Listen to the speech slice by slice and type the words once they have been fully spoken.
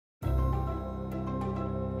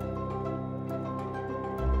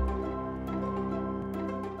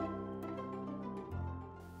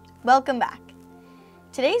Welcome back.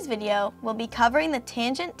 Today's video will be covering the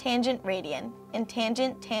Tangent-Tangent-Radian and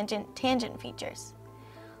Tangent-Tangent-Tangent features.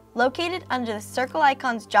 Located under the circle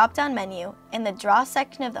icon's drop-down menu in the Draw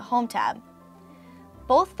section of the Home tab,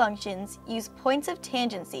 both functions use points of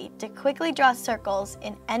tangency to quickly draw circles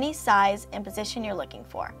in any size and position you're looking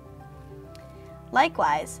for.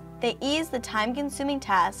 Likewise, they ease the time-consuming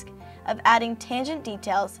task of adding tangent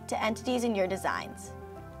details to entities in your designs.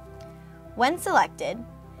 When selected,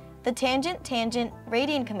 the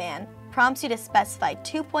Tangent-Tangent-Radian command prompts you to specify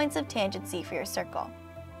 2 points of tangency for your circle.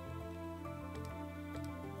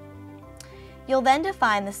 You'll then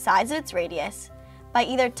define the size of its radius by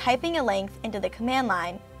either typing a length into the command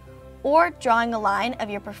line or drawing a line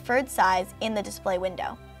of your preferred size in the display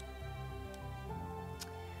window.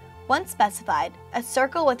 Once specified, a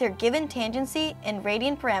circle with your given tangency and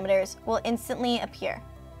radian parameters will instantly appear.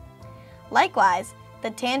 Likewise,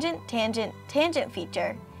 the Tangent-Tangent-Tangent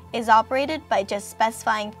feature is operated by just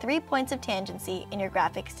specifying 3 points of tangency in your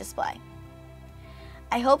graphics display.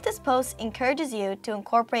 I hope this post encourages you to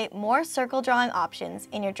incorporate more circle drawing options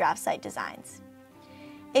in your DraftSight designs.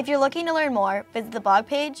 If you're looking to learn more, visit the blog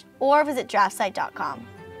page or visit DraftSight.com.